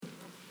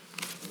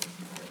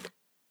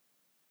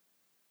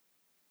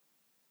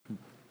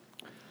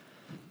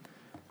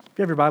If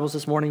you have your Bibles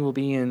this morning, we'll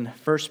be in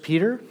 1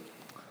 Peter,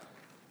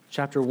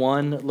 chapter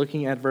 1,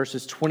 looking at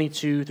verses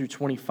 22 through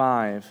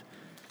 25,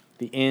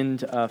 the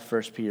end of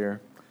 1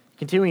 Peter.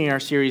 Continuing our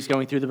series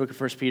going through the book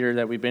of 1 Peter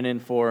that we've been in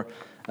for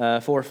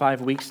 4 or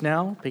 5 weeks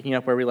now, picking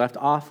up where we left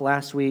off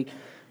last week.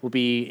 We'll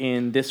be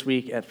in this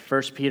week at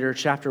 1 Peter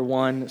chapter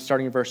 1,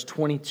 starting in verse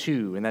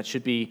 22, and that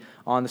should be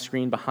on the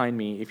screen behind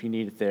me if you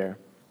need it there.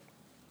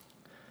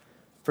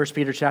 1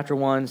 Peter chapter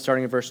 1,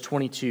 starting in verse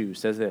 22,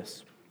 says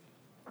this: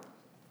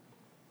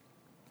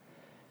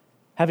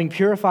 Having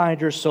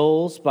purified your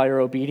souls by your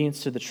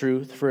obedience to the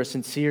truth for a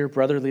sincere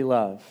brotherly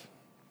love,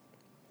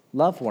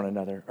 love one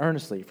another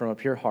earnestly from a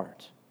pure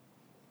heart.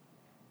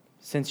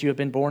 Since you have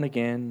been born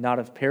again, not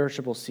of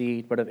perishable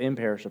seed, but of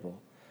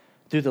imperishable,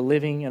 through the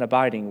living and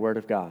abiding Word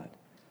of God.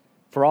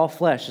 For all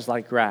flesh is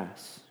like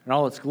grass, and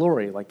all its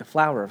glory like the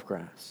flower of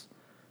grass.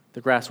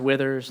 The grass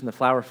withers and the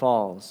flower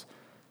falls,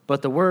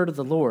 but the word of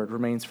the Lord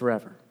remains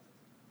forever.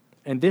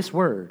 And this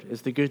word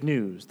is the good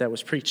news that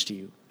was preached to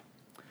you.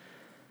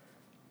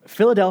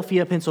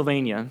 Philadelphia,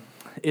 Pennsylvania,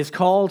 is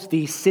called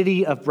the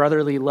city of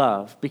brotherly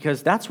love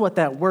because that's what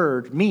that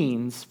word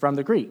means from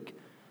the Greek.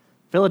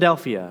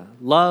 Philadelphia,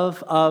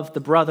 love of the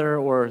brother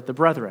or the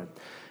brethren.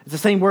 It's the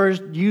same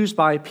word used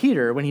by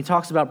Peter when he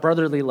talks about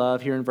brotherly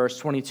love here in verse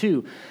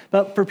 22.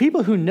 But for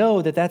people who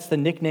know that that's the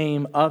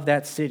nickname of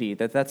that city,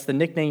 that's the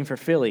nickname for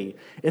Philly,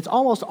 it's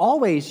almost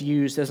always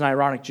used as an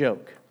ironic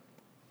joke.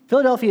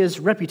 Philadelphia's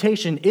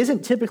reputation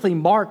isn't typically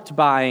marked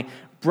by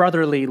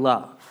brotherly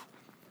love.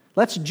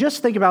 Let's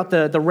just think about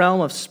the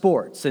realm of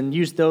sports and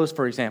use those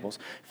for examples.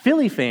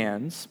 Philly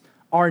fans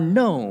are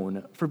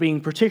known for being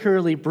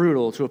particularly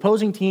brutal to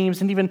opposing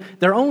teams and even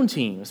their own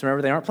teams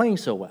whenever they aren't playing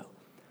so well.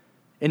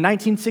 In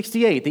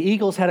 1968, the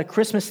Eagles had a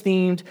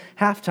Christmas-themed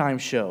halftime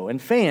show,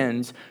 and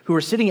fans who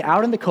were sitting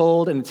out in the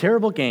cold in a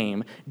terrible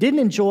game didn't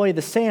enjoy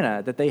the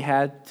Santa that they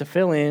had to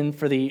fill in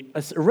for the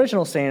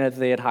original Santa that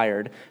they had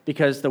hired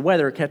because the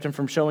weather kept him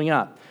from showing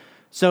up.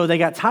 So they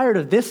got tired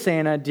of this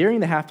Santa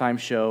during the halftime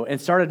show and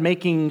started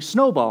making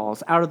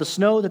snowballs out of the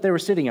snow that they were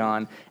sitting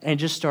on and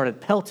just started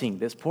pelting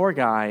this poor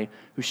guy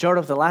who showed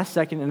up the last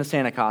second in a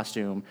Santa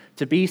costume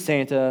to be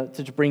Santa,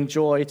 to bring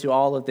joy to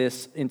all of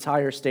this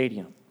entire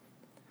stadium.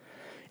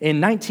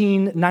 In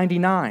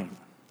 1999,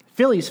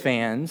 Phillies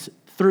fans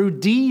threw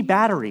D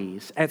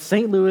batteries at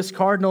St. Louis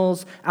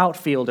Cardinals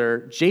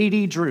outfielder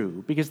J.D.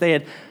 Drew because they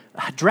had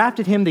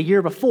drafted him the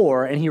year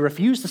before and he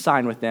refused to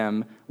sign with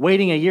them,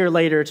 waiting a year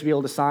later to be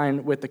able to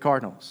sign with the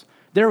Cardinals.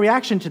 Their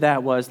reaction to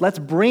that was, let's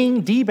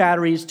bring D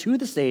batteries to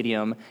the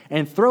stadium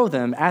and throw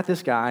them at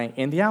this guy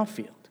in the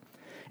outfield.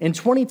 In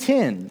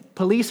 2010,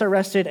 police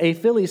arrested a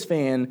Phillies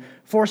fan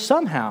for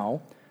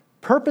somehow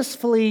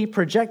purposefully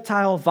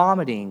projectile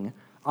vomiting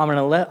on an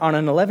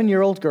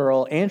 11-year-old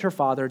girl and her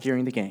father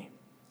during the game.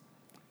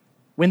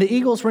 When the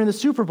Eagles were in the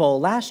Super Bowl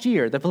last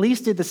year, the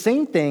police did the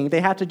same thing they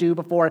had to do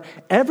before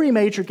every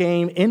major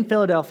game in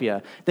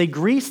Philadelphia. They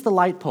greased the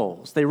light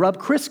poles. They rubbed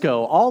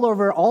Crisco all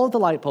over all of the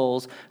light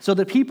poles so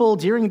that people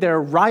during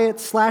their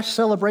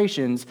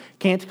riot/celebrations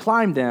can't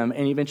climb them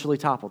and eventually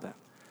topple them.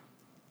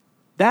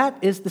 That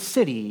is the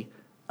city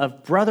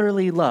of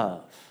brotherly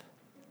love,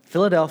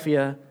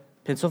 Philadelphia,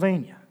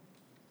 Pennsylvania.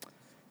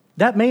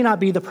 That may not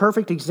be the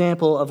perfect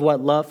example of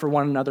what love for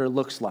one another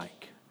looks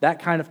like. That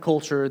kind of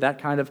culture, that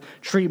kind of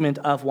treatment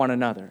of one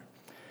another.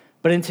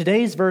 But in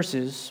today's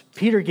verses,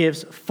 Peter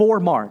gives 4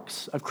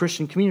 marks of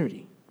Christian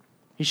community.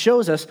 He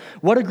shows us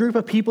what a group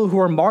of people who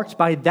are marked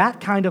by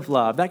that kind of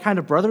love, that kind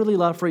of brotherly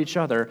love for each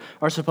other,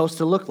 are supposed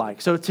to look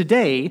like. So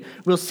today,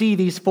 we'll see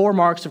these 4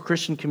 marks of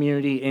Christian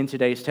community in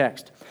today's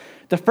text.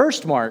 The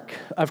first mark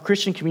of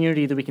Christian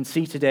community that we can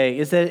see today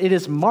is that it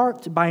is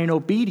marked by an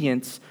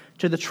obedience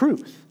to the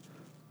truth.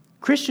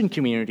 Christian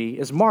community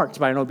is marked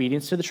by an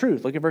obedience to the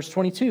truth. Look at verse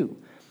 22.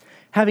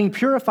 Having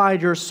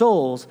purified your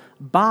souls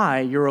by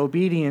your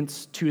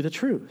obedience to the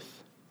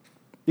truth.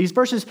 These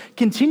verses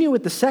continue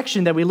with the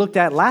section that we looked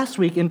at last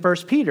week in 1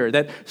 Peter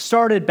that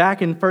started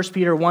back in 1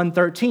 Peter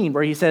 1:13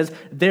 where he says,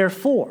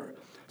 therefore.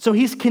 So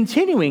he's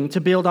continuing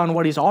to build on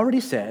what he's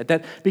already said,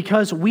 that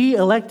because we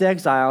elect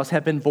exiles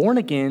have been born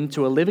again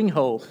to a living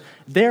hope,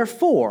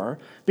 therefore,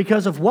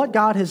 because of what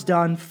God has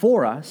done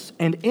for us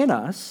and in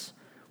us,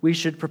 we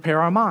should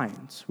prepare our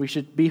minds. We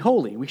should be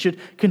holy. We should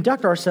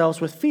conduct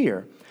ourselves with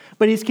fear.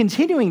 But he's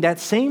continuing that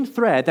same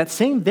thread, that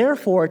same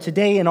therefore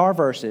today in our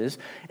verses,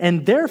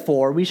 and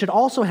therefore we should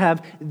also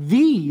have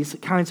these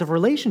kinds of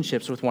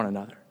relationships with one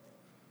another.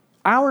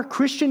 Our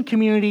Christian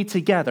community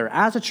together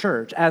as a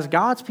church, as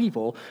God's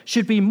people,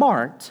 should be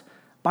marked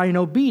by an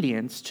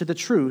obedience to the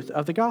truth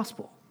of the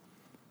gospel.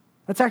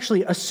 That's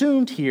actually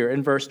assumed here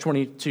in verse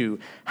 22,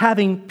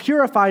 having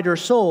purified your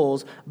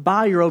souls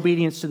by your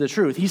obedience to the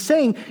truth. He's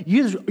saying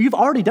you've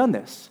already done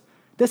this.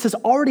 This has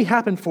already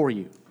happened for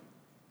you.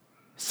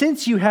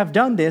 Since you have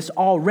done this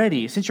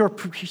already, since your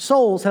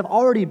souls have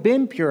already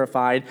been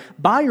purified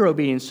by your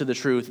obedience to the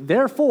truth,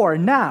 therefore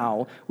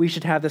now we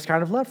should have this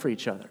kind of love for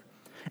each other.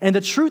 And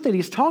the truth that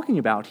he's talking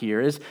about here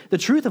is the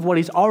truth of what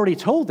he's already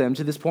told them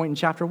to this point in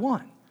chapter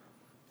 1.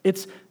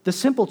 It's the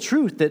simple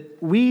truth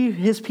that we,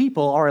 his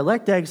people, are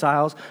elect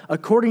exiles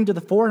according to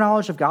the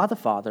foreknowledge of God the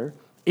Father,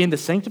 in the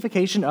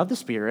sanctification of the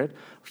Spirit,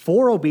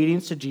 for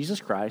obedience to Jesus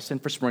Christ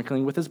and for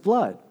sprinkling with his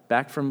blood.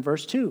 Back from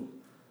verse 2.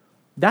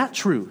 That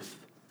truth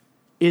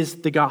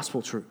is the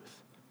gospel truth.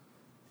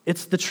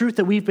 It's the truth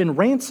that we've been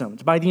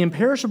ransomed by the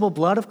imperishable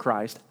blood of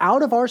Christ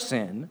out of our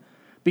sin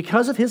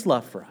because of his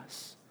love for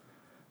us.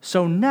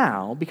 So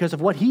now, because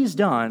of what he's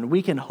done,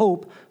 we can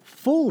hope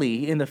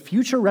fully in the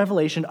future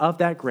revelation of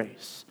that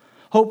grace.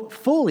 Hope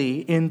fully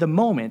in the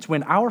moment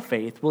when our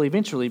faith will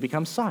eventually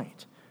become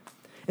sight.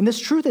 And this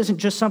truth isn't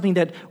just something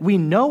that we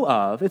know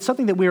of, it's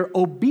something that we're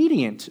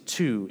obedient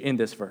to in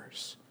this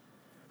verse.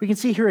 We can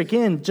see here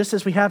again, just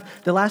as we have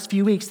the last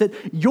few weeks, that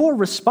your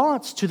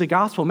response to the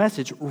gospel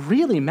message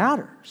really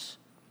matters.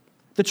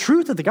 The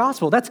truth of the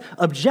gospel, that's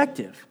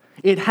objective.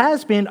 It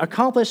has been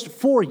accomplished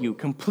for you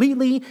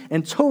completely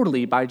and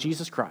totally by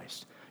Jesus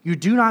Christ. You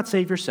do not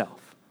save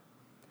yourself,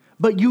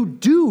 but you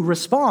do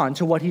respond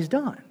to what he's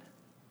done.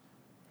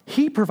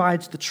 He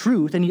provides the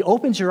truth and he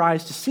opens your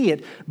eyes to see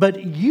it,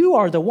 but you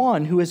are the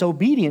one who is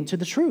obedient to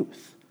the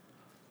truth.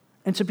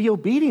 And to be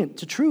obedient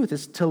to truth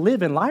is to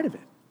live in light of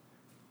it.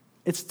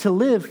 It's to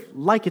live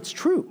like it's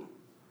true.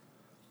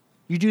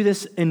 You do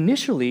this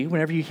initially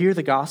whenever you hear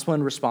the gospel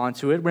and respond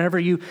to it, whenever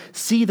you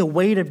see the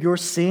weight of your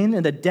sin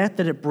and the death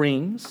that it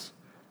brings,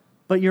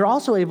 but you're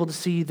also able to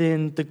see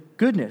then the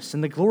goodness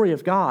and the glory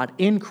of God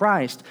in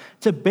Christ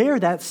to bear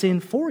that sin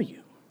for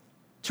you,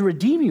 to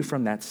redeem you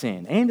from that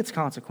sin and its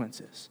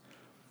consequences.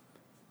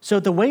 So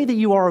the way that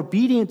you are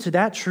obedient to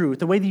that truth,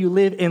 the way that you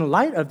live in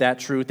light of that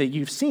truth that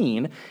you've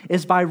seen,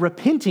 is by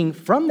repenting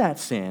from that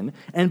sin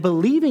and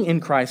believing in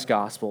Christ's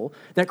gospel,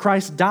 that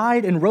Christ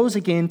died and rose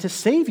again to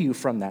save you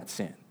from that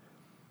sin.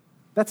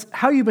 That's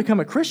how you become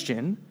a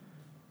Christian,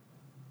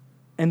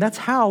 and that's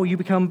how you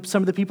become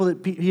some of the people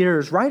that Peter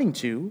is writing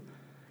to,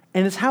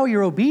 and it's how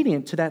you're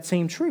obedient to that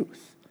same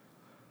truth.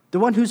 The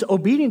one who's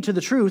obedient to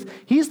the truth,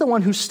 he's the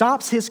one who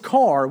stops his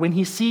car when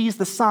he sees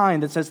the sign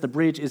that says the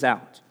bridge is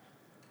out.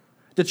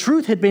 The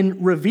truth had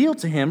been revealed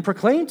to him,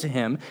 proclaimed to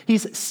him.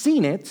 He's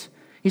seen it,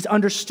 he's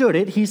understood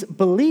it, he's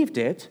believed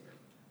it,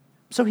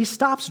 so he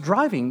stops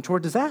driving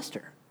toward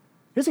disaster.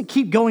 He doesn't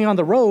keep going on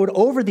the road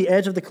over the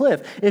edge of the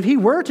cliff. If he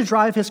were to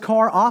drive his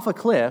car off a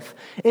cliff,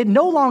 it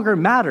no longer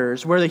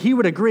matters whether he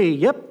would agree,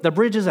 yep, the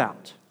bridge is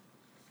out.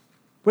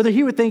 Whether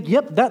he would think,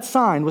 yep, that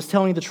sign was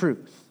telling the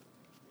truth.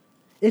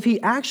 If he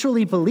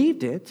actually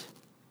believed it,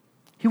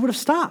 he would have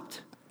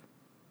stopped.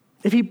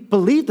 If he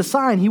believed the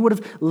sign, he would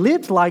have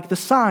lived like the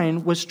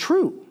sign was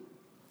true.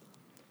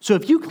 So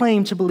if you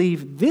claim to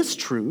believe this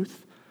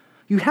truth,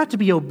 you have to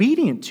be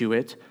obedient to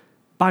it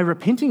by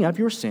repenting of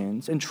your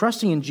sins and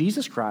trusting in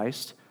Jesus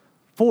Christ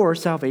for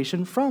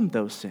salvation from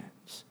those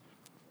sins.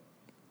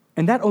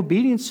 And that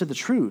obedience to the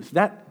truth,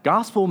 that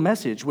gospel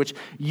message which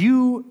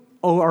you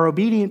are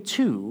obedient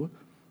to,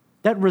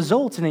 that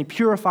results in a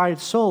purified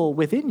soul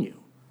within you.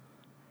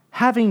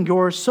 Having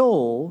your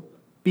soul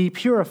be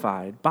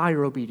purified by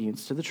your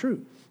obedience to the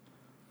truth.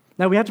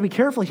 Now, we have to be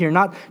careful here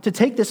not to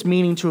take this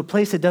meaning to a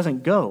place it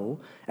doesn't go,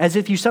 as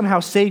if you somehow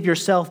save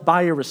yourself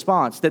by your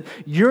response, that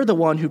you're the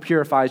one who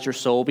purifies your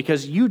soul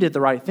because you did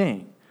the right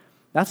thing.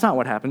 That's not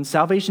what happens.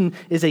 Salvation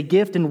is a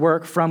gift and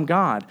work from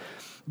God.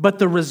 But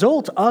the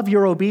result of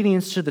your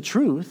obedience to the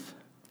truth,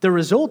 the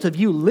result of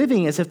you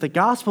living as if the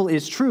gospel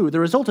is true,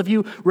 the result of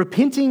you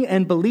repenting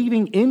and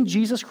believing in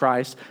Jesus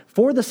Christ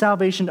for the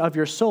salvation of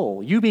your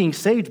soul, you being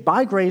saved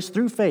by grace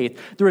through faith,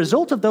 the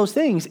result of those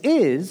things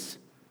is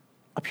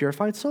a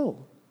purified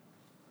soul.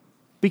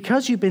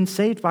 Because you've been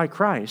saved by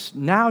Christ,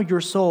 now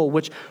your soul,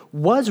 which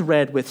was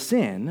red with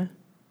sin,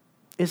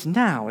 is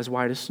now as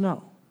white as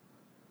snow.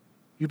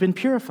 You've been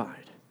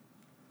purified.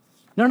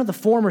 None of the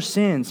former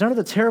sins, none of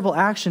the terrible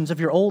actions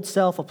of your old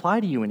self apply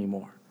to you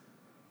anymore.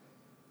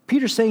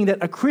 Peter's saying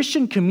that a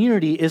Christian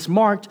community is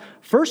marked,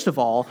 first of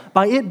all,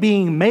 by it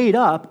being made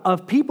up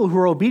of people who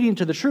are obedient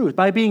to the truth,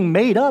 by being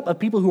made up of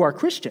people who are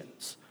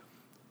Christians.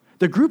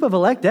 The group of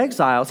elect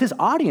exiles, his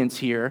audience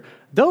here,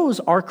 those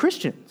are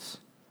Christians.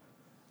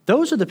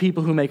 Those are the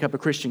people who make up a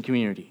Christian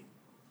community.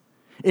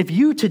 If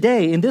you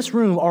today in this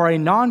room are a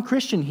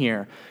non-Christian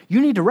here,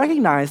 you need to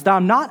recognize that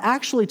I'm not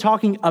actually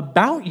talking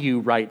about you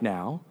right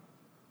now,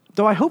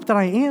 though I hope that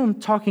I am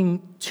talking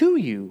to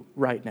you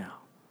right now.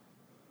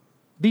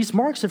 These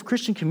marks of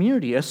Christian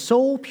community, a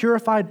soul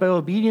purified by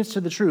obedience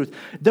to the truth,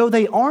 though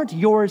they aren't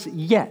yours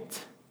yet,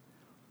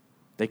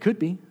 they could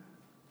be.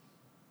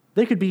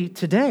 They could be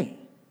today.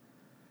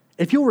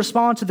 If you'll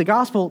respond to the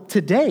gospel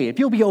today, if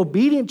you'll be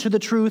obedient to the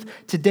truth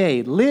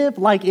today, live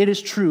like it is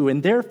true,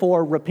 and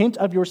therefore repent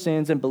of your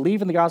sins and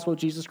believe in the gospel of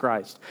Jesus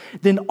Christ,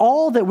 then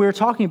all that we're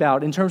talking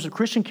about in terms of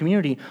Christian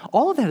community,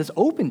 all of that is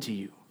open to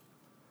you.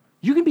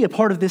 You can be a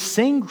part of this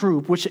same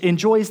group which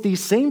enjoys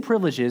these same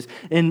privileges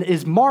and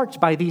is marked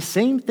by these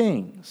same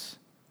things.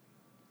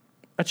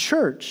 A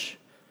church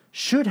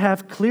should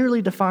have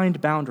clearly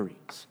defined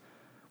boundaries.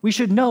 We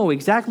should know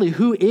exactly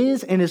who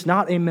is and is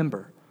not a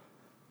member.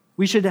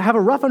 We should have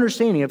a rough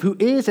understanding of who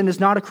is and is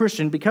not a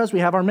Christian because we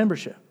have our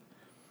membership.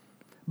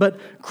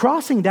 But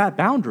crossing that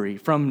boundary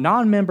from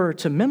non-member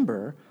to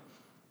member,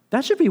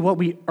 that should be what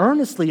we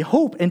earnestly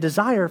hope and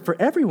desire for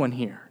everyone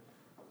here.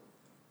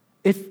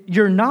 If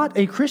you're not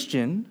a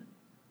Christian,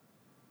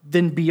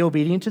 then be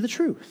obedient to the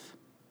truth.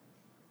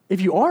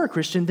 If you are a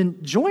Christian, then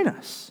join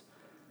us.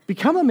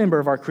 Become a member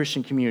of our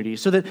Christian community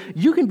so that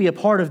you can be a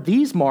part of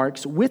these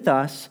marks with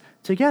us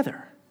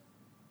together.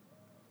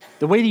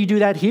 The way that you do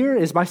that here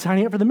is by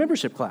signing up for the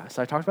membership class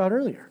I talked about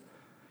earlier.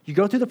 You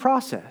go through the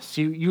process.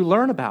 You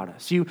learn about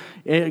us. You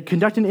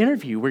conduct an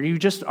interview where you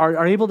just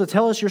are able to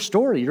tell us your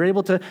story. You're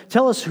able to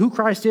tell us who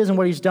Christ is and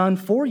what he's done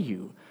for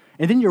you.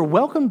 And then you're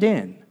welcomed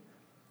in.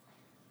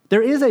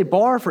 There is a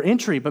bar for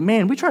entry, but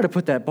man, we try to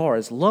put that bar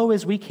as low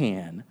as we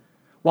can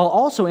while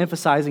also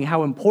emphasizing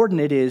how important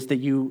it is that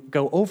you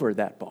go over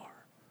that bar.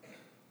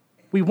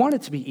 We want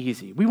it to be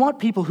easy. We want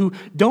people who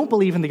don't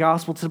believe in the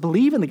gospel to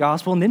believe in the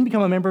gospel and then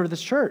become a member of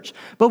this church.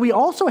 But we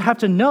also have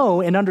to know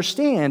and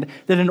understand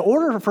that in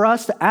order for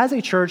us to, as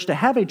a church to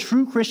have a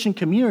true Christian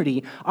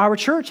community, our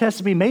church has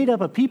to be made up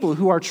of people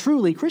who are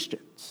truly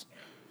Christians.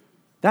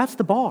 That's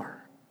the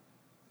bar.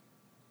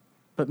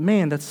 But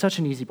man, that's such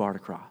an easy bar to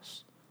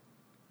cross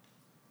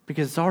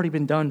because it's already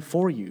been done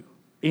for you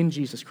in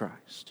Jesus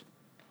Christ.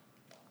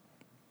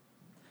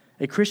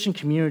 A Christian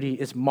community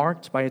is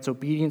marked by its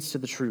obedience to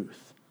the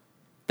truth.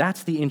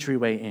 That's the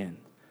entryway in.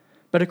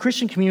 But a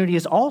Christian community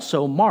is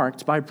also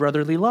marked by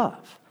brotherly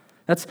love.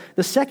 That's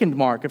the second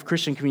mark of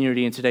Christian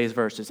community in today's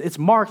verses. It's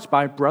marked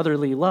by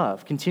brotherly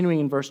love, continuing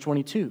in verse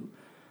 22.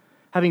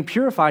 Having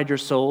purified your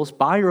souls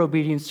by your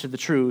obedience to the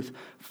truth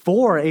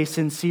for a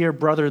sincere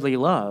brotherly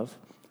love,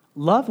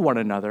 love one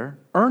another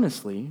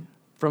earnestly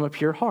from a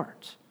pure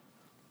heart.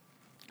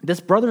 This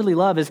brotherly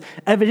love is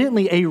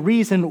evidently a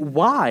reason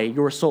why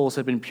your souls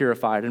have been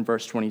purified in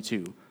verse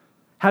 22.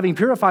 Having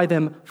purified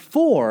them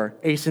for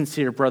a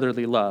sincere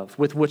brotherly love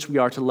with which we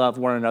are to love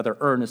one another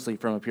earnestly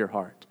from a pure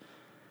heart.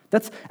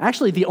 That's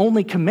actually the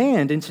only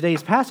command in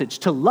today's passage,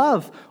 to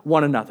love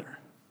one another.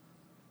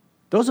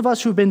 Those of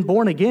us who've been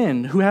born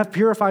again, who have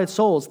purified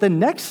souls, the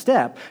next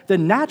step, the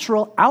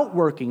natural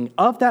outworking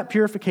of that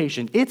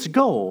purification, its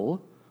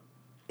goal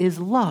is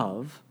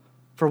love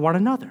for one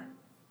another.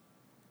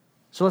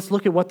 So let's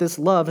look at what this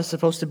love is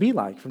supposed to be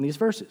like from these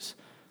verses.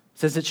 It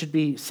says it should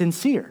be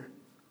sincere.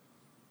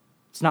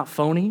 It's not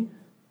phony.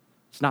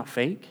 It's not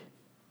fake.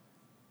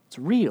 It's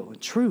real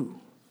and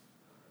true.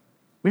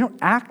 We don't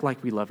act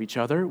like we love each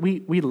other.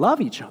 We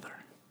love each other.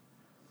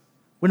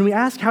 When we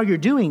ask how you're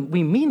doing,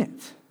 we mean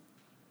it.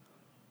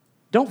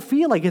 Don't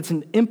feel like it's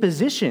an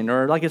imposition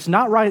or like it's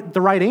not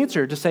the right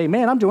answer to say,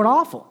 man, I'm doing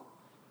awful.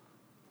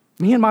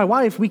 Me and my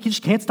wife, we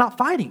just can't stop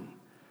fighting.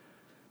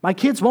 My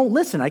kids won't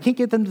listen. I can't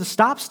get them to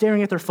stop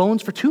staring at their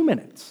phones for 2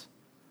 minutes.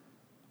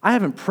 I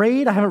haven't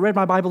prayed. I haven't read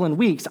my Bible in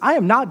weeks. I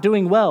am not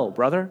doing well,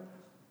 brother.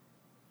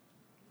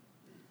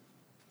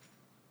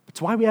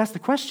 It's why we ask the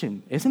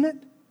question, isn't it?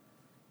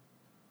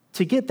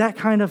 To get that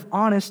kind of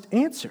honest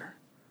answer.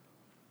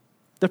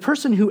 The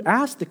person who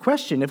asked the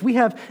question, if we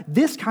have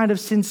this kind of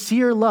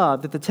sincere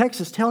love that the text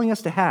is telling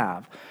us to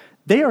have,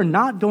 they are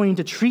not going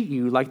to treat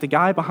you like the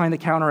guy behind the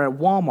counter at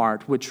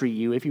Walmart would treat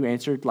you if you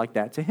answered like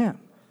that to him.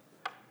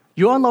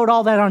 You unload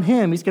all that on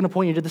him, he's going to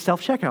point you to the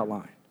self-checkout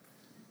line.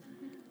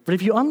 But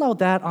if you unload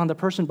that on the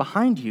person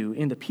behind you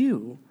in the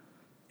pew,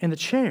 in the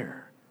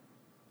chair,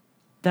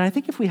 then I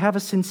think if we have a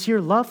sincere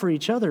love for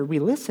each other, we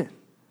listen.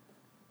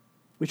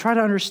 We try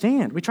to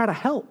understand. We try to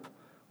help.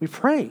 We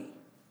pray.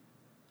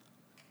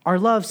 Our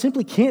love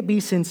simply can't be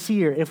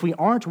sincere if we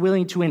aren't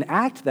willing to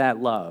enact that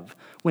love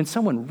when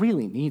someone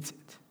really needs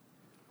it.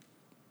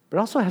 But it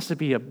also has to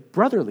be a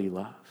brotherly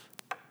love,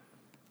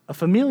 a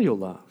familial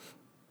love,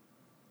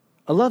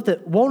 a love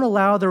that won't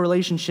allow the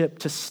relationship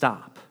to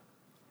stop,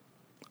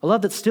 a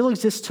love that still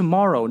exists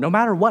tomorrow, no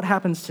matter what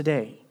happens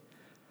today.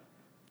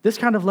 This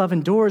kind of love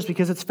endures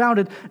because it's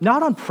founded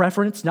not on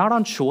preference, not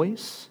on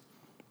choice,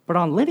 but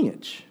on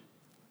lineage,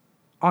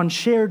 on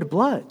shared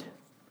blood.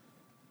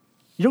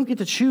 You don't get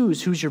to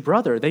choose who's your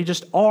brother. They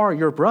just are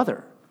your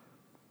brother.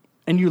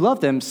 And you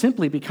love them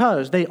simply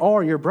because they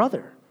are your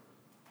brother.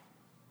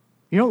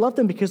 You don't love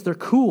them because they're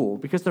cool,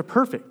 because they're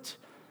perfect,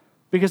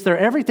 because they're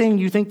everything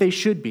you think they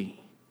should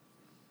be.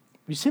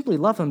 You simply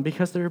love them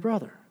because they're your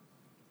brother.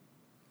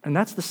 And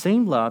that's the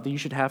same love that you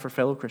should have for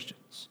fellow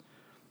Christians.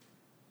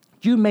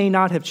 You may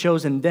not have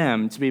chosen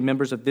them to be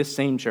members of this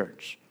same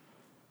church.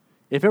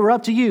 If it were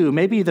up to you,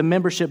 maybe the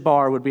membership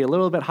bar would be a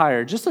little bit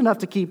higher, just enough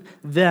to keep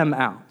them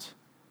out.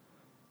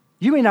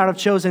 You may not have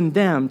chosen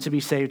them to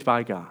be saved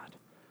by God.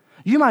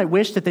 You might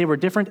wish that they were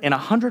different in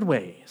 100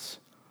 ways.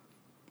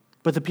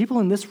 But the people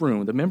in this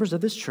room, the members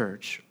of this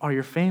church, are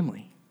your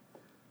family.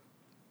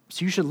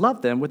 So you should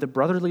love them with a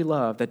brotherly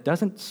love that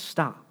doesn't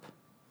stop.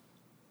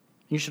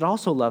 You should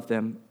also love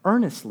them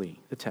earnestly,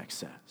 the text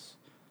says.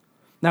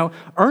 Now,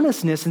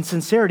 earnestness and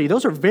sincerity,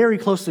 those are very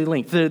closely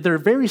linked. They're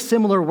very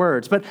similar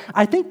words, but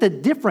I think the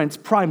difference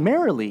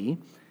primarily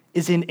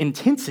is in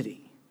intensity.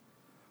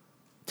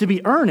 To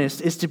be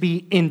earnest is to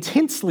be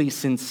intensely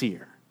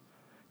sincere,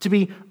 to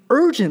be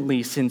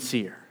urgently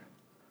sincere.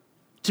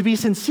 to be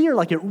sincere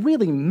like it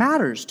really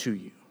matters to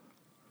you.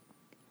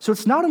 So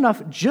it's not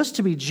enough just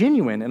to be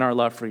genuine in our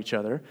love for each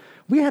other.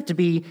 We have to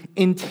be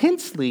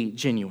intensely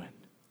genuine.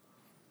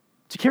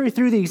 To carry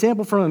through the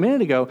example from a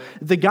minute ago,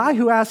 the guy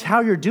who asks how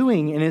you're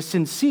doing and is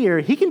sincere,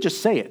 he can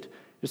just say it.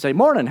 Just say,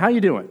 "Morning, how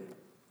you doing?"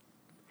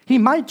 He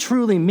might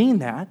truly mean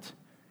that.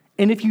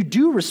 And if you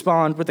do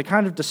respond with the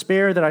kind of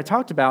despair that I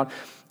talked about,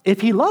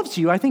 if he loves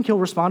you, I think he'll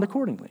respond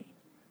accordingly.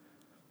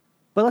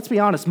 But let's be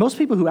honest, most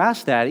people who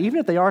ask that, even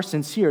if they are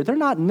sincere, they're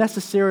not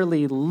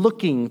necessarily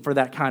looking for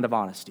that kind of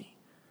honesty.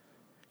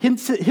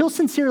 He'll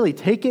sincerely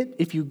take it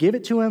if you give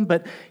it to him,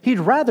 but he'd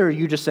rather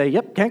you just say,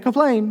 "Yep, can't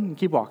complain," and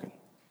keep walking.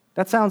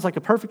 That sounds like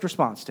a perfect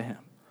response to him.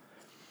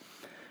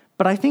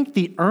 But I think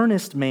the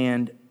earnest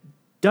man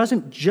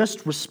doesn't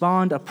just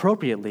respond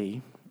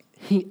appropriately,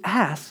 he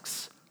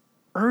asks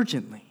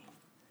urgently.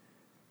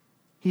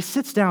 He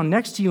sits down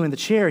next to you in the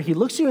chair, he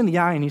looks you in the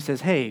eye, and he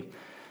says, "Hey,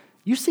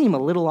 you seem a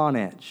little on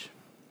edge.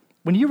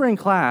 When you were in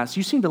class,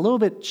 you seemed a little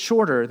bit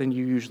shorter than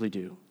you usually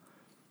do.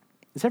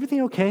 Is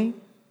everything okay?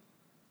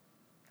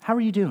 How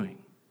are you doing?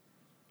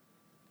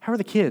 How are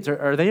the kids?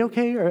 Are they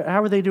okay? Or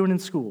how are they doing in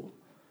school?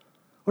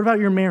 What about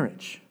your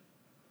marriage?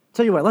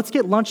 Tell you what, let's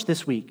get lunch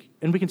this week,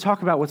 and we can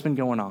talk about what's been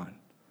going on.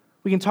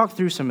 We can talk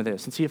through some of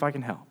this and see if I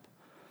can help."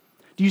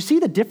 Do you see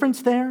the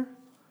difference there?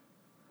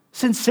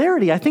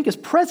 Sincerity, I think, is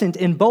present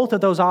in both of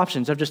those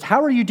options of just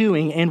how are you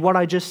doing and what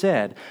I just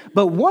said.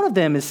 But one of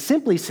them is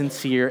simply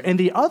sincere, and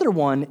the other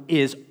one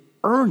is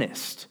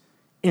earnest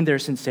in their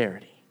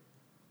sincerity.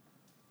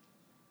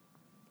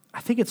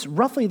 I think it's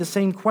roughly the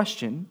same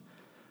question.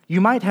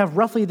 You might have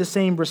roughly the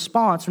same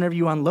response whenever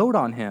you unload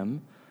on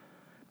him,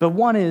 but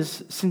one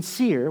is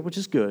sincere, which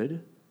is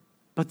good,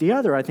 but the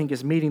other, I think,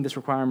 is meeting this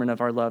requirement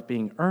of our love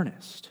being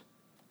earnest.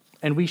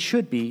 And we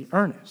should be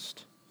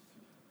earnest.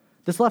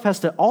 This love has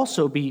to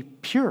also be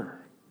pure.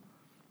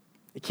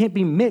 It can't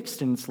be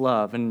mixed in its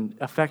love and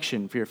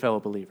affection for your fellow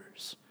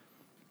believers.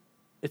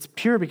 It's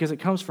pure because it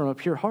comes from a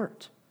pure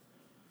heart.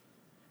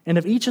 And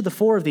of each of the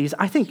four of these,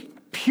 I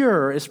think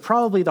pure is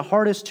probably the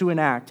hardest to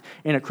enact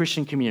in a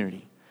Christian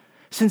community.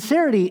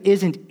 Sincerity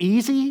isn't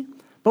easy,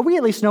 but we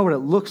at least know what it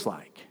looks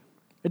like.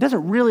 It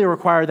doesn't really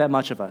require that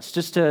much of us,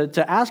 just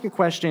to ask a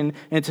question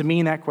and to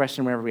mean that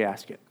question whenever we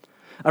ask it.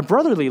 A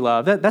brotherly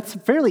love, that's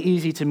fairly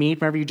easy to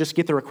meet whenever you just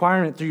get the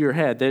requirement through your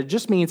head. That it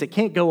just means it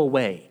can't go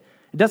away.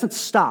 It doesn't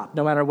stop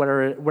no matter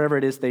whatever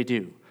it is they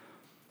do.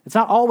 It's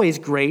not always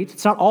great.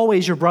 It's not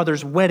always your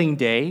brother's wedding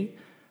day.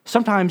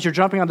 Sometimes you're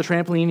jumping on the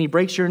trampoline and he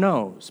breaks your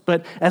nose.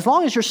 But as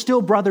long as you're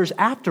still brothers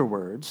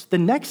afterwards, the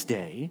next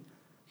day,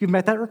 you've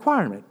met that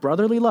requirement.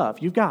 Brotherly love,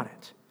 you've got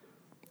it.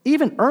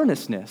 Even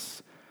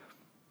earnestness,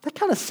 that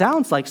kind of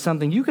sounds like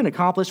something you can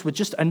accomplish with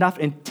just enough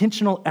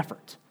intentional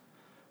effort.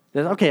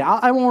 Okay,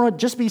 I won't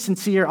just be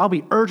sincere, I'll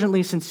be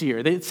urgently sincere.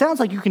 It sounds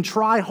like you can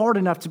try hard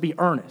enough to be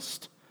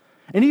earnest.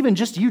 And even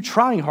just you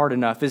trying hard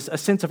enough is a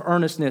sense of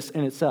earnestness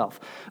in itself.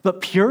 But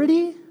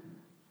purity,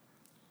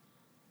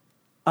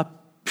 a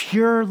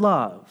pure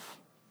love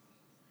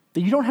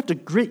that you don't have to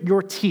grit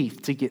your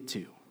teeth to get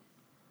to.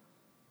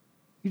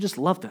 You just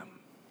love them.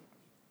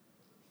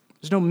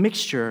 There's no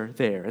mixture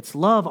there. It's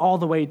love all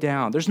the way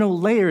down. There's no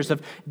layers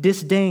of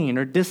disdain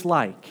or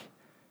dislike.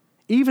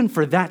 Even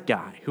for that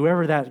guy,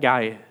 whoever that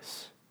guy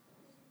is.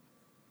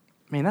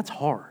 Man, that's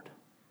hard.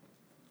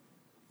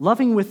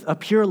 Loving with a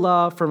pure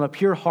love from a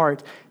pure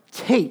heart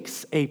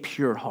takes a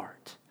pure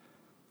heart.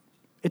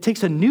 It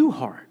takes a new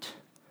heart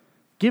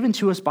given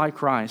to us by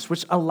Christ,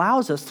 which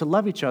allows us to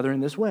love each other in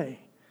this way.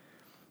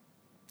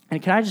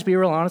 And can I just be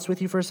real honest with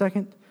you for a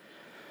second?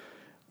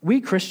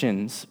 We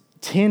Christians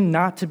tend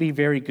not to be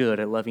very good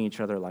at loving each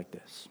other like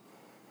this.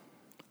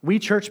 We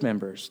church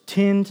members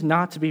tend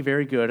not to be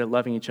very good at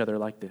loving each other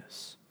like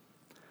this.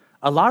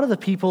 A lot of the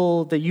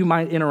people that you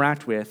might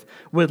interact with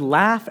would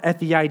laugh at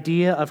the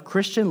idea of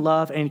Christian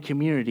love and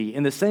community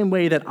in the same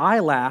way that I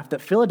laugh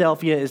that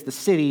Philadelphia is the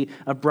city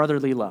of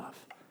brotherly love.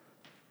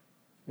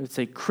 They would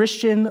say,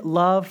 Christian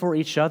love for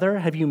each other.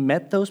 Have you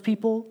met those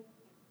people?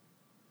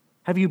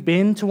 Have you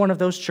been to one of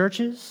those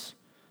churches?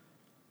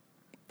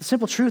 The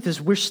simple truth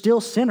is we're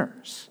still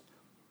sinners.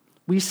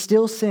 We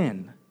still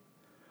sin.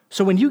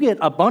 So when you get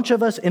a bunch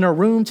of us in a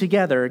room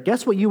together,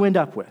 guess what you end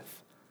up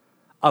with?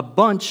 A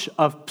bunch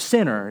of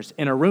sinners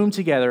in a room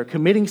together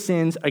committing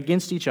sins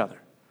against each other.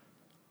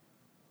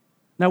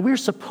 Now, we're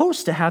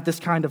supposed to have this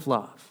kind of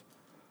love.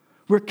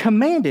 We're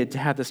commanded to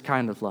have this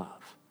kind of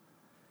love.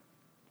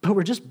 But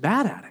we're just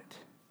bad at it.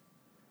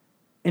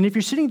 And if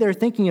you're sitting there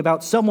thinking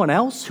about someone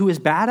else who is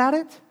bad at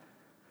it,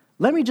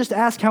 let me just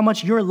ask how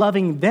much you're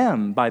loving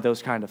them by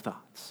those kind of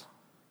thoughts.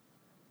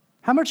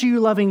 How much are you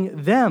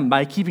loving them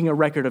by keeping a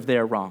record of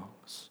their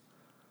wrongs?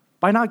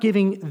 By not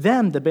giving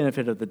them the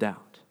benefit of the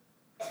doubt?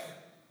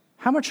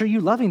 How much are you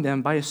loving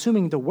them by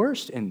assuming the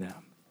worst in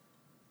them?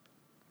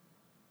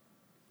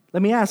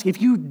 Let me ask, if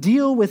you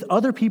deal with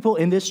other people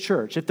in this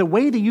church, if the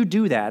way that you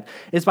do that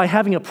is by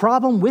having a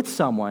problem with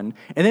someone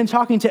and then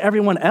talking to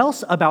everyone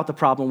else about the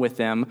problem with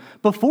them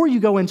before you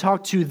go and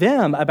talk to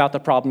them about the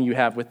problem you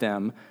have with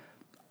them,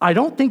 I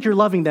don't think you're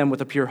loving them with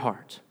a pure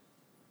heart.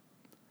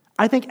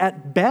 I think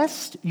at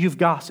best, you've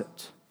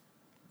gossiped.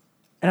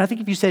 And I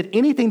think if you said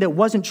anything that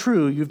wasn't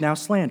true, you've now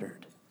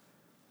slandered.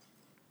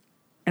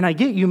 And I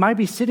get you might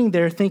be sitting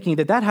there thinking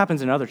that that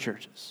happens in other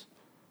churches.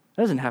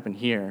 That doesn't happen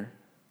here.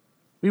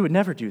 We would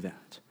never do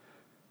that.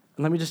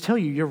 And let me just tell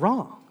you, you're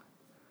wrong.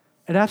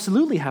 It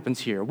absolutely happens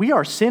here. We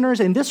are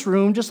sinners in this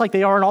room just like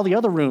they are in all the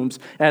other rooms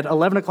at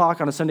 11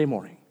 o'clock on a Sunday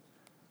morning.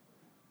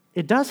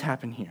 It does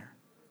happen here.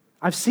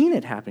 I've seen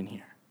it happen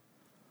here.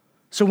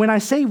 So when I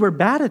say we're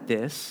bad at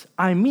this,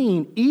 I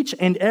mean each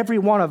and every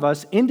one of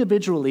us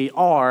individually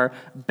are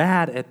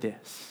bad at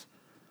this.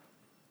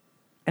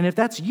 And if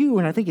that's you,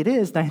 and I think it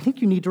is, then I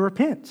think you need to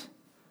repent.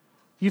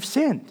 You've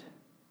sinned.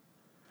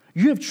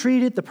 You have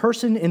treated the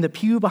person in the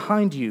pew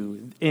behind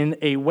you in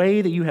a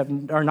way that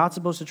you are not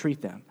supposed to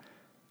treat them.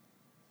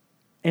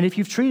 And if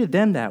you've treated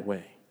them that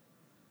way,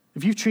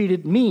 if you've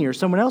treated me or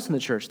someone else in the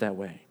church that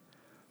way,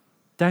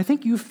 then I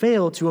think you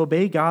failed to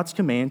obey God's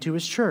command to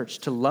his church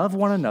to love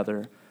one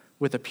another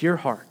with a pure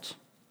heart.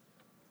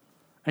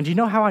 And do you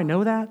know how I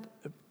know that?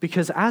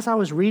 Because as I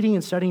was reading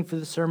and studying for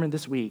the sermon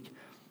this week,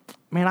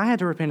 man, I had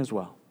to repent as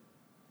well.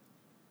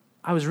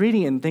 I was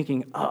reading and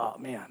thinking, oh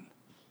man,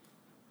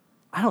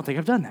 I don't think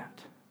I've done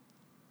that.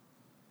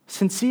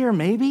 Sincere,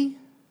 maybe.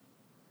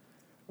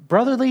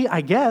 Brotherly,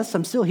 I guess,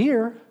 I'm still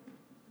here.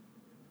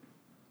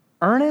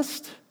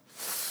 Earnest,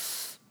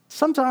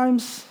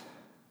 sometimes.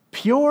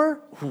 Pure,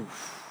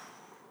 oof.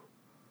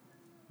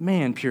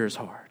 Man, pure is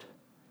hard.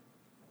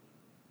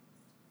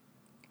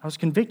 I was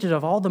convicted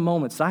of all the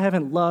moments that I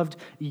haven't loved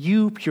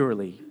you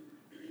purely.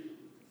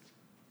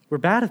 We're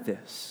bad at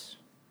this.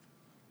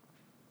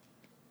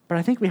 But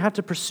I think we have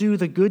to pursue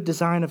the good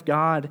design of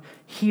God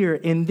here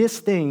in this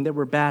thing that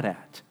we're bad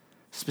at,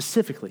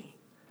 specifically.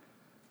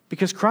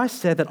 Because Christ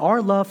said that our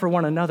love for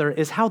one another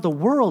is how the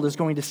world is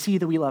going to see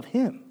that we love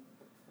him.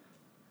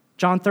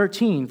 John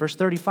 13, verse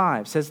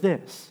 35 says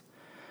this,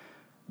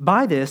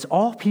 "By this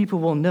all people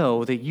will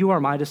know that you are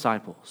my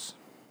disciples,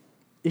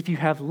 if you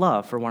have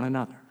love for one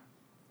another."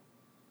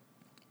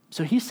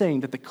 So he's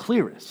saying that the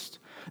clearest,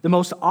 the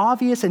most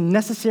obvious and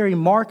necessary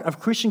mark of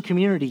Christian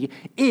community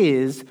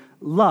is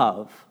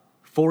love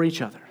for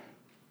each other.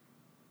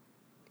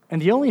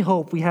 And the only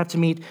hope we have to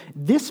meet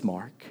this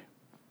mark,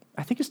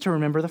 I think, is to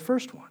remember the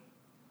first one.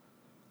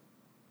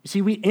 You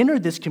see, we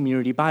entered this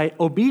community by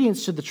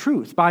obedience to the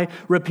truth, by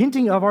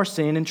repenting of our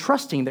sin and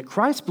trusting that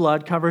Christ's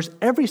blood covers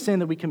every sin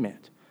that we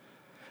commit.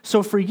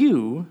 So for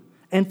you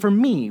and for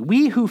me,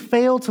 we who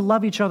fail to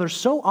love each other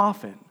so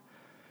often,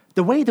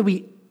 the way that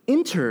we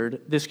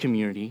entered this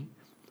community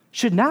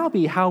should now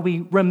be how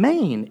we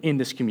remain in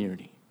this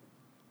community.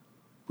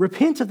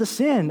 Repent of the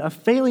sin of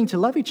failing to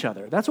love each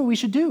other. That's what we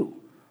should do.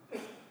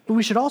 But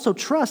we should also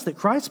trust that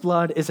Christ's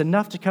blood is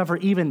enough to cover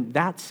even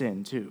that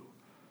sin too.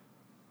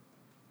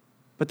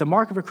 But the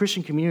mark of a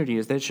Christian community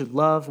is that it should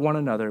love one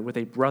another with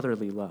a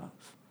brotherly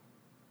love.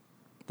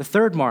 The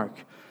third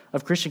mark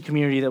of Christian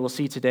community that we'll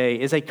see today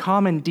is a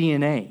common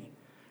DNA.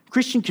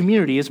 Christian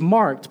community is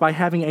marked by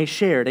having a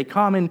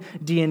common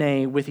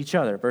DNA with each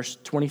other. Verse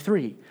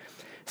 23,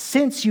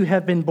 "Since you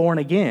have been born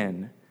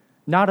again,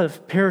 not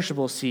of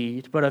perishable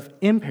seed, but of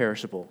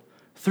imperishable,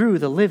 through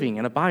the living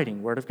and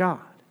abiding word of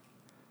God."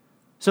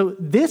 So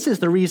this is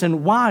the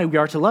reason why we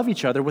are to love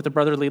each other with a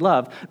brotherly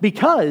love,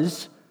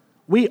 because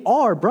we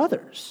are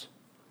brothers.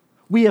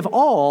 We have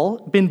all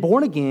been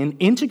born again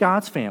into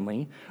God's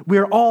family. We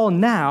are all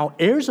now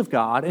heirs of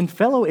God and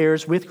fellow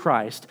heirs with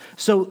Christ.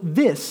 So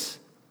these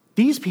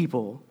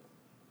people,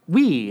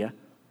 we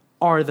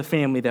are the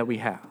family that we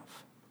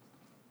have.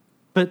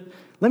 But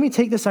let me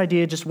take this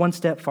idea just one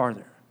step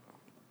farther.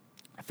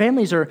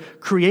 Families are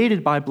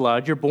created by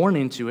blood. You're born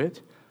into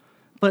it.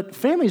 But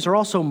families are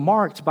also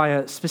marked by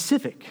a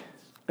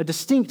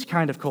distinct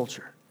kind of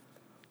culture.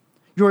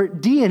 Your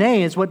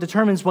DNA is what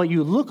determines what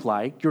you look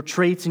like, your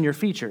traits and your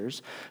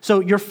features. So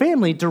your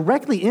family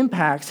directly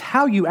impacts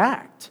how you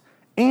act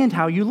and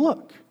how you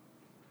look,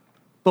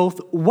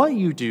 both what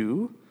you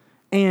do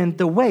and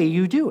the way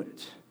you do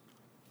it.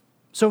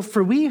 So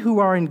for we who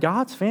are in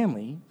God's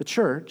family, the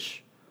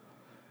church,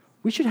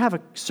 we should have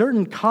a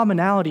certain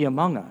commonality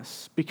among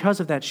us because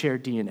of that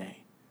shared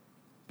DNA,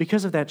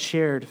 because of that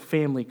shared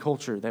family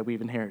culture that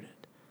we've inherited.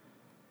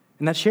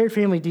 And that shared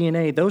family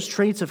DNA, those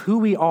traits of who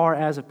we are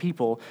as a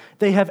people,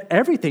 they have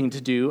everything to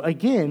do,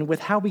 again,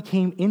 with how we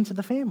came into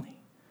the family.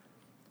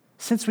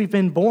 Since we've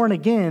been born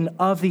again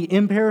of the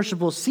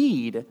imperishable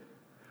seed,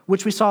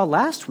 which we saw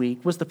last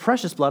week was the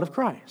precious blood of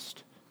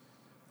Christ.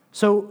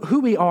 So who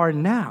we are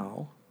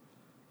now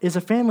is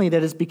a family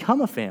that has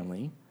become a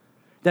family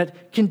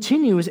that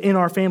continues in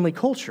our family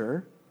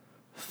culture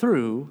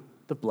through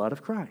the blood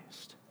of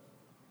Christ.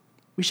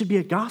 We should be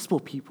a gospel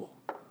people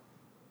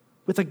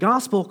with a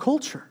gospel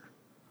culture.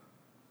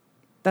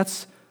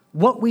 That's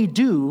what we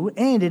do,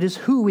 and it is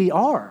who we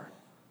are.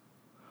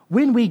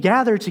 When we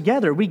gather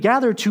together, we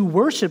gather to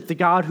worship the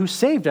God who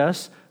saved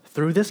us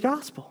through this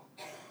gospel.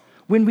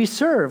 When we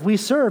serve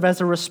as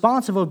a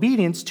response of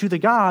obedience to the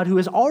God who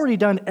has already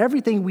done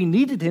everything we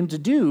needed him to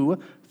do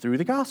through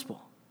the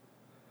gospel.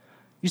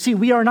 You see,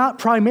 we are not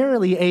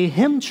primarily a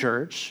hymn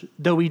church,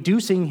 though we do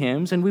sing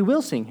hymns and we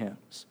will sing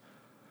hymns.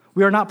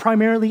 We are not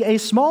primarily a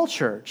small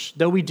church,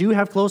 though we do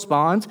have close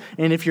bonds,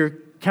 and if you're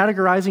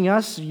categorizing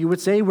us, you would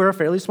say we're a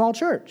fairly small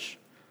church.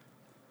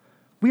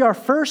 We are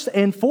first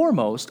and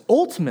foremost,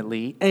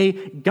 ultimately, a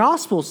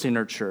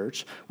gospel-centered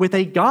church with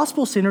a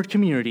gospel-centered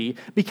community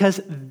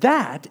because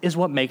that is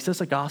what makes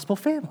us a gospel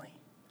family.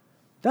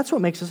 That's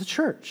what makes us a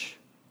church.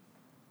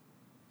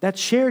 That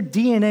shared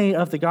DNA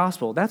of the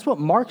gospel, that's what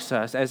marks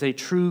us as a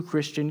true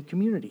Christian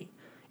community.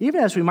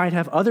 Even as we might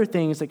have other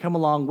things that come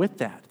along with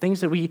that,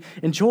 things that we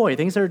enjoy,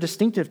 things that are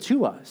distinctive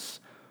to us.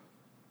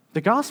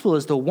 The gospel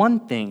is the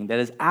one thing that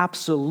is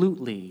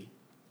absolutely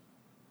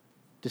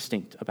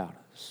distinct about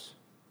us.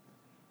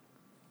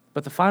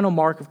 But the final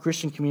mark of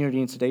Christian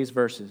community in today's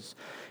verses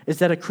is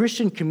that a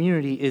Christian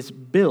community is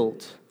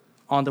built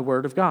on the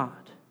Word of God.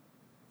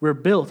 We're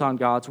built on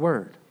God's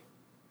Word.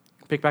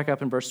 Pick back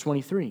up in verse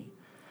 23.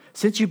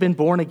 Since you've been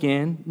born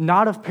again,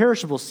 not of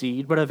perishable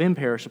seed, but of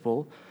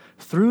imperishable,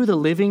 through the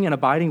living and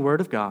abiding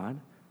Word of God,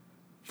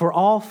 for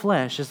all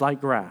flesh is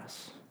like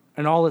grass,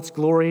 and all its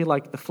glory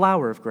like the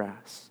flower of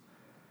grass.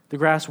 The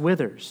grass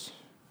withers,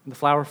 and the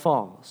flower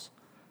falls,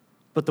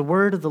 but the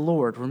word of the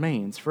Lord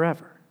remains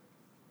forever.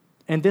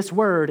 And this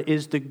word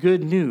is the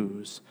good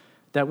news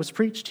that was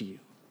preached to you.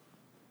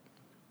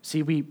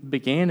 See, we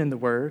began in the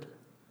Word.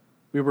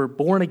 We were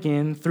born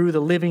again through the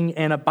living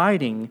and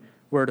abiding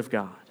Word of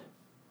God.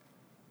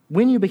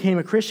 When you became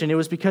a Christian, it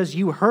was because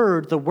you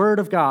heard the Word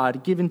of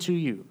God given to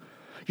you.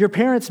 Your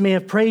parents may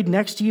have prayed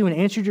next to you and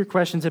answered your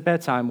questions at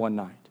bedtime one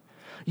night.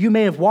 You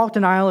may have walked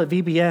an aisle at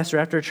VBS or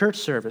after a church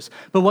service,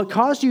 but what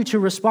caused you to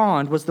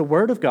respond was the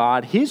Word of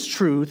God, His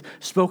truth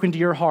spoken to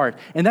your heart.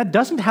 And that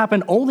doesn't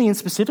happen only in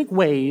specific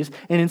ways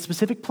and in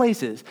specific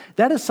places.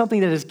 That is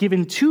something that is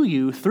given to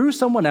you through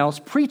someone else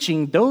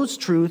preaching those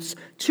truths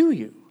to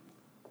you.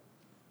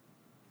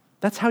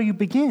 That's how you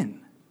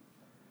begin.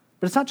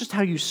 But it's not just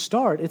how you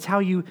start, it's how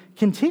you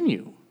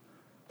continue.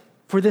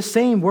 For this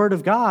same Word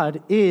of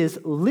God is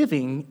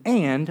living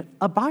and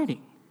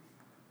abiding.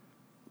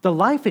 The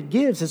life it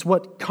gives is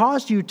what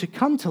caused you to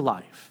come to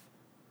life,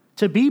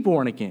 to be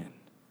born again.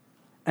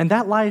 And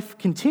that life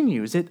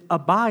continues. It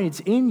abides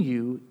in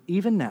you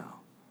even now.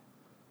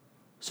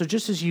 So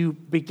just as you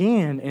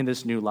began in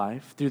this new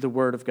life through the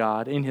Word of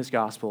God in His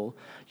gospel,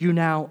 you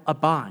now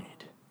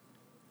abide.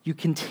 You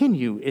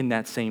continue in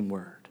that same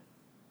Word.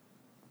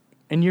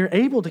 And you're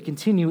able to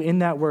continue in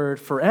that Word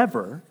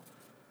forever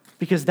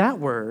because that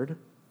Word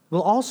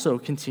will also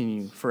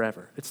continue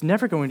forever. It's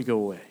never going to go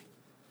away.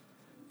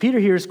 Peter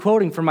here is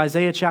quoting from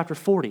Isaiah chapter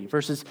 40,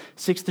 verses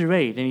 6 through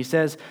 8, and he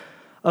says,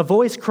 a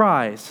voice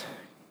says,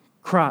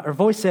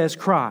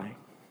 cry.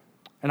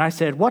 And I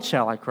said, what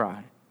shall I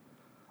cry?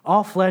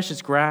 All flesh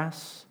is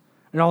grass,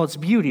 and all its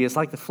beauty is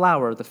like the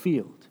flower of the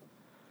field.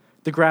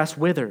 The grass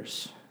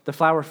withers, the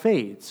flower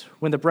fades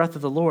when the breath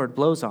of the Lord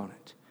blows on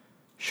it.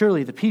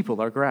 Surely the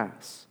people are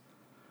grass.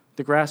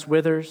 The grass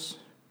withers,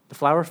 the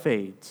flower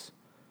fades,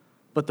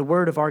 but the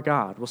word of our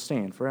God will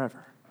stand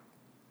forever.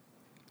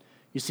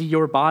 You see,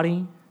 your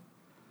body,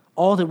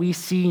 all that we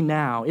see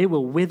now, it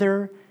will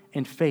wither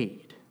and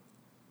fade.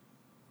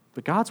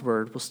 But God's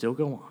word will still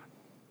go on.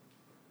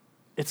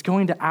 It's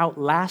going to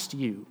outlast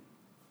you.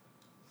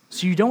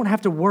 So you don't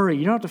have to worry,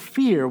 you don't have to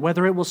fear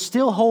whether it will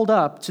still hold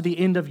up to the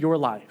end of your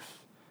life.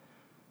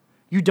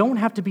 You don't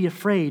have to be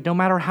afraid no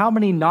matter how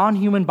many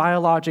non-human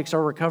biologics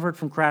are recovered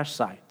from crash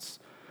sites,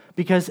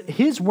 because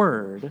His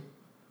word,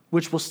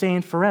 which will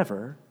stand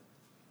forever,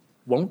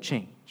 won't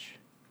change.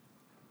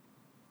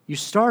 You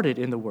started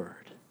in the Word.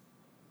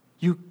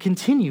 You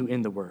continue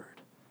in the Word.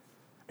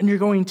 And you're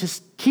going to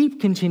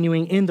keep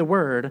continuing in the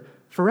Word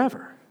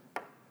forever,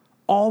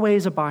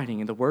 always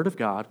abiding in the Word of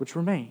God, which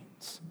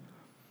remains.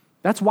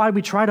 That's why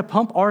we try to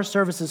pump our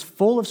services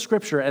full of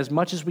Scripture as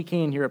much as we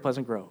can here at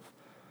Pleasant Grove.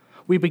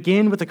 We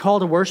begin with a call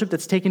to worship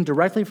that's taken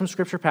directly from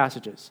Scripture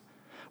passages.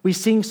 We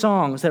sing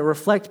songs that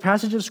reflect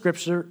passages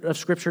of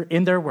Scripture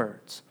in their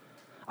words.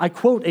 I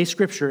quote a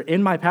Scripture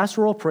in my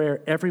pastoral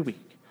prayer every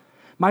week.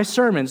 My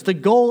sermons, the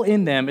goal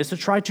in them is to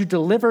try to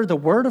deliver the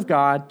Word of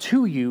God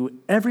to you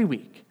every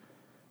week.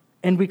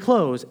 And we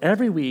close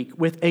every week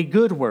with a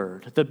good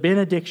word, the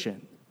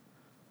benediction,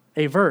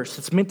 a verse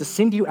that's meant to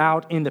send you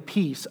out in the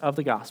peace of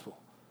the gospel.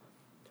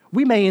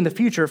 We may in the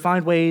future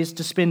find ways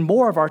to spend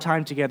more of our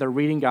time together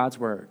reading God's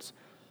words.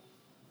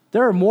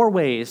 There are more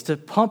ways to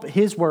pump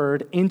His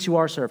word into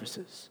our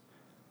services.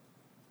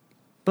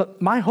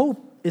 But my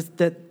hope is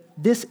that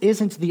this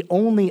isn't the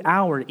only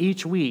hour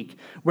each week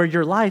where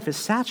your life is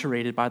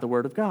saturated by the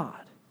Word of God.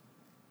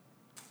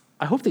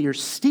 I hope that you're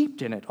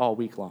steeped in it all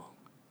week long.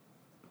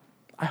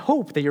 I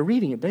hope that you're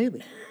reading it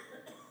daily.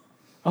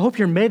 I hope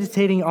you're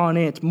meditating on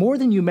it more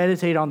than you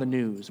meditate on the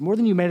news, more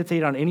than you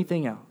meditate on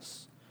anything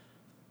else.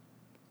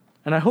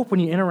 And I hope when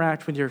you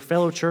interact with your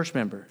fellow church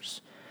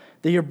members,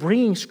 that you're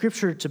bringing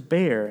Scripture to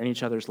bear in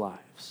each other's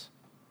lives,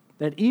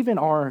 that even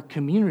our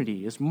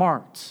community is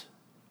marked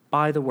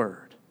by the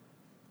Word.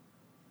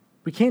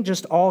 We can't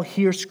just all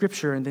hear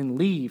Scripture and then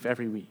leave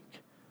every week.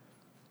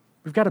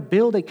 We've got to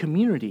build a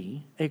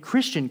community, a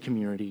Christian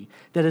community,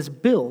 that is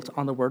built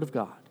on the Word of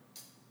God,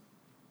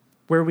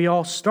 where we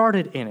all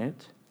started in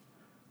it,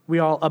 we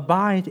all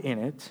abide in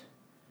it,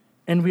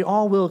 and we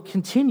all will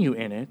continue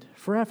in it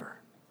forever.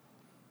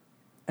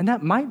 And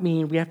that might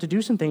mean we have to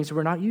do some things that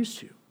we're not used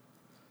to.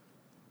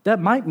 That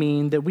might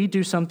mean that we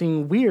do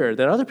something weird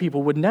that other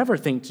people would never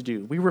think to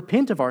do. We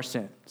repent of our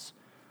sins.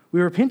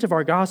 We repent of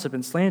our gossip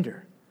and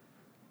slander.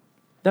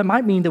 That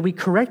might mean that we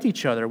correct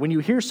each other when you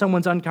hear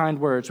someone's unkind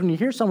words, when you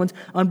hear someone's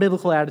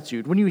unbiblical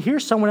attitude, when you hear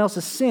someone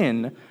else's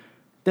sin,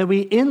 that we,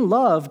 in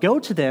love, go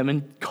to them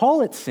and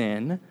call it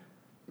sin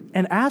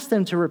and ask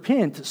them to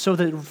repent so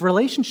that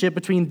relationship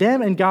between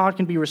them and God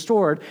can be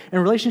restored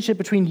and relationship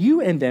between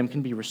you and them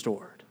can be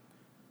restored.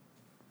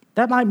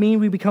 That might mean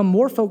we become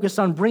more focused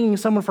on bringing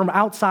someone from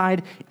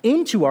outside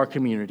into our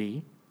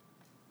community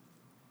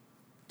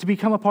to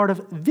become a part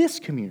of this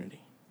community.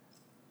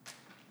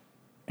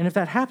 And if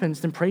that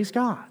happens, then praise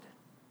God.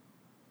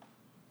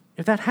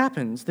 If that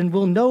happens, then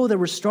we'll know that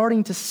we're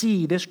starting to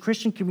see this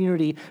Christian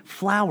community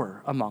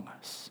flower among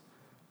us,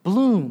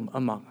 bloom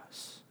among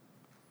us.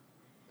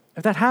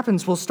 If that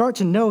happens, we'll start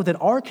to know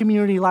that our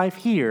community life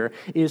here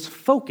is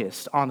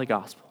focused on the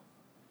gospel.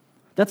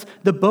 That's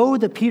the bow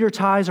that Peter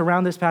ties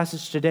around this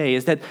passage today,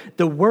 is that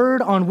the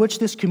word on which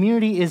this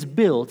community is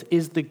built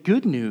is the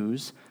good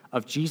news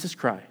of Jesus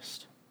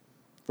Christ.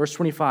 Verse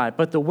 25,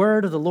 but the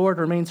word of the Lord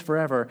remains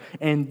forever,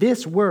 and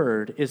this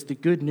word is the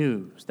good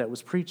news that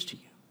was preached to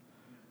you.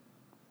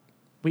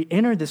 We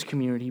entered this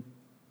community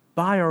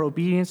by our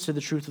obedience to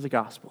the truth of the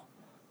gospel.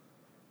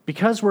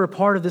 Because we're a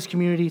part of this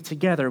community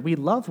together, we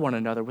love one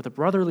another with a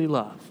brotherly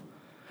love.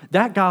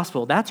 That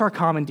gospel, that's our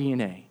common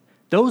DNA.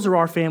 Those are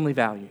our family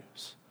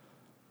values.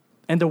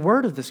 And the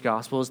word of this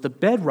gospel is the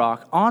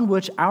bedrock on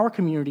which our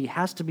community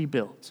has to be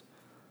built.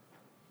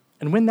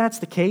 And when that's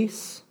the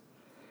case,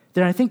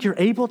 then I think you're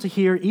able to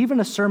hear even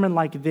a sermon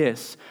like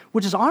this,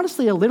 which is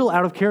honestly a little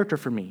out of character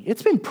for me.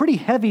 It's been pretty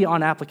heavy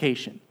on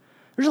application.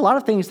 There's a lot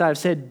of things that I've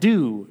said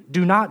do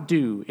not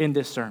do in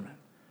this sermon.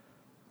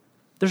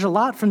 There's a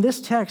lot from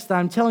this text that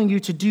I'm telling you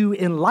to do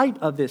in light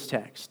of this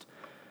text.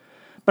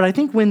 But I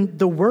think when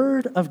the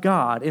word of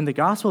God in the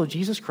gospel of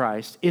Jesus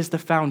Christ is the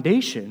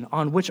foundation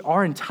on which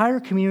our entire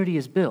community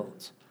is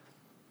built,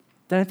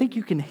 then I think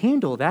you can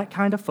handle that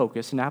kind of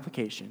focus and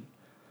application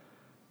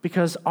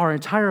because our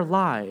entire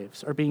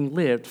lives are being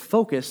lived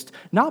focused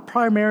not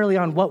primarily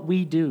on what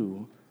we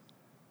do,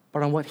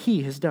 but on what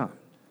He has done.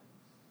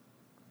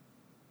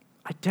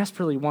 I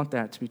desperately want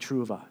that to be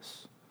true of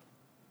us.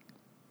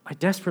 I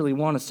desperately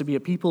want us to be a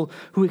people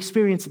who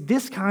experience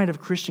this kind of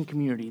Christian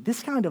community,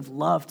 this kind of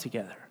love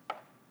together.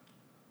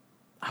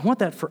 I want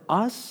that for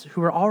us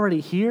who are already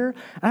here,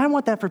 and I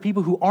want that for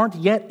people who aren't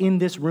yet in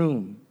this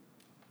room.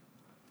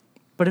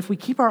 But if we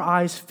keep our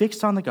eyes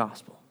fixed on the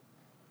gospel,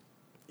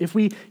 if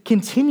we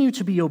continue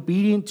to be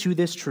obedient to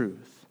this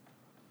truth,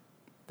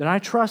 then I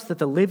trust that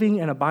the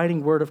living and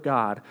abiding Word of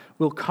God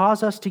will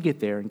cause us to get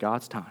there in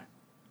God's time.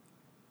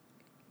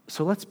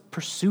 So let's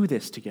pursue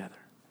this together.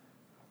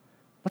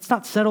 Let's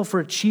not settle for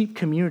a cheap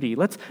community.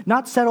 Let's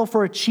not settle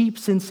for a cheap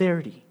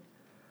sincerity.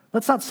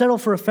 Let's not settle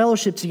for a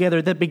fellowship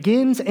together that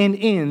begins and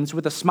ends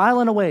with a smile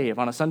and a wave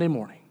on a Sunday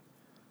morning.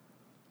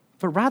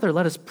 But rather,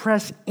 let us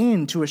press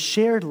into a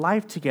shared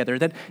life together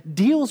that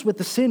deals with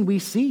the sin we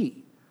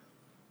see,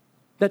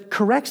 that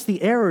corrects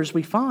the errors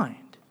we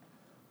find,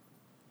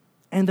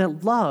 and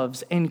that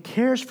loves and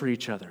cares for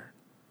each other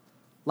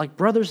like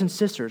brothers and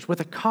sisters with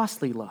a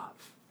costly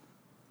love.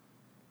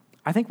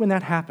 I think when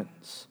that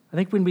happens, I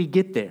think when we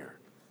get there,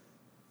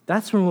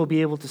 that's when we'll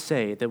be able to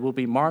say that we'll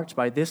be marked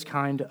by this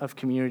kind of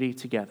community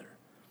together.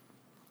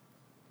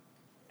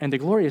 And the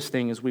glorious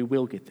thing is we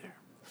will get there.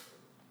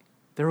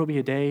 There will be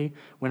a day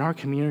when our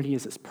community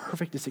is as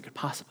perfect as it could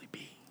possibly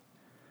be.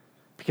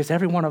 Because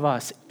every one of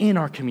us in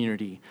our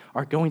community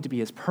are going to be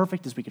as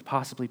perfect as we could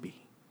possibly be.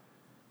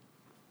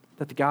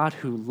 That the God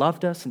who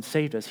loved us and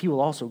saved us, He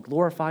will also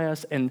glorify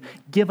us and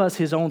give us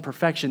His own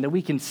perfection that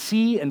we can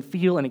see and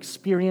feel and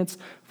experience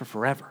for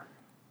forever.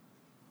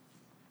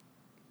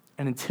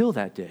 And until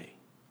that day,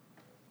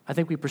 I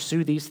think we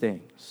pursue these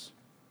things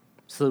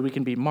so that we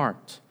can be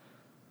marked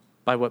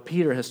by what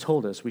Peter has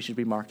told us we should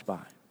be marked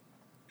by.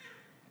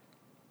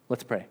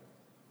 Let's pray.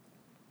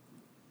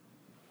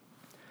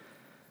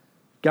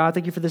 God,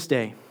 thank you for this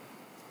day.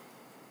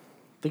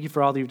 Thank you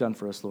for all that you've done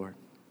for us, Lord.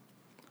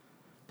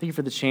 Thank you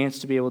for the chance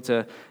to be able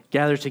to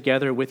gather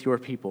together with your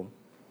people.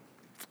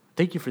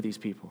 Thank you for these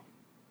people.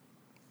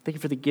 Thank you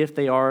for the gift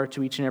they are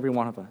to each and every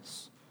one of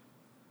us.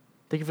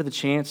 Thank you for the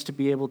chance to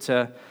be able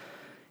to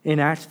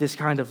enact this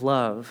kind of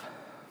love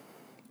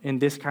in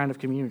this kind of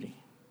community.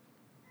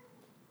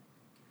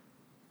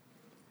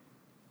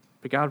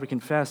 But God, we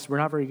confess we're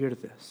not very good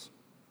at this.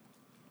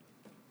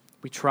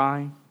 We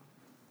try,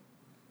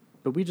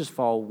 but we just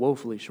fall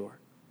woefully short.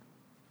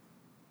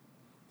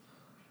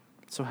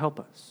 So help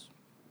us.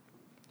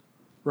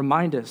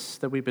 Remind us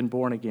that we've been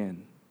born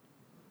again.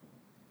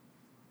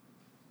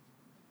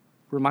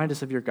 Remind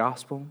us of your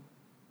gospel.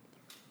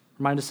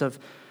 Remind us of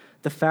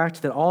the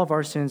fact that all of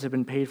our sins have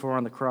been paid for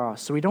on the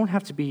cross, so we don't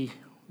have to be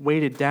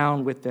weighted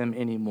down with them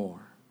anymore.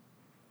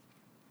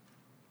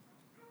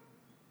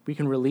 We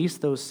can release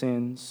those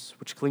sins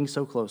which cling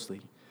so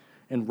closely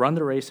and run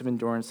the race of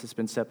endurance that's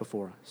been set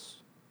before us.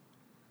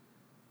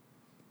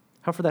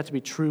 How for that to be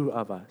true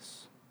of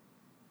us,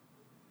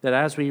 that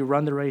as we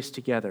run the race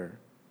together,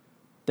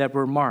 that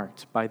we're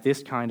marked by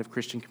this kind of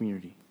Christian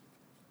community.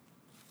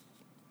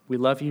 We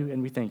love you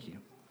and we thank you.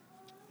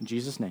 In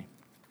Jesus' name,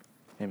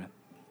 amen.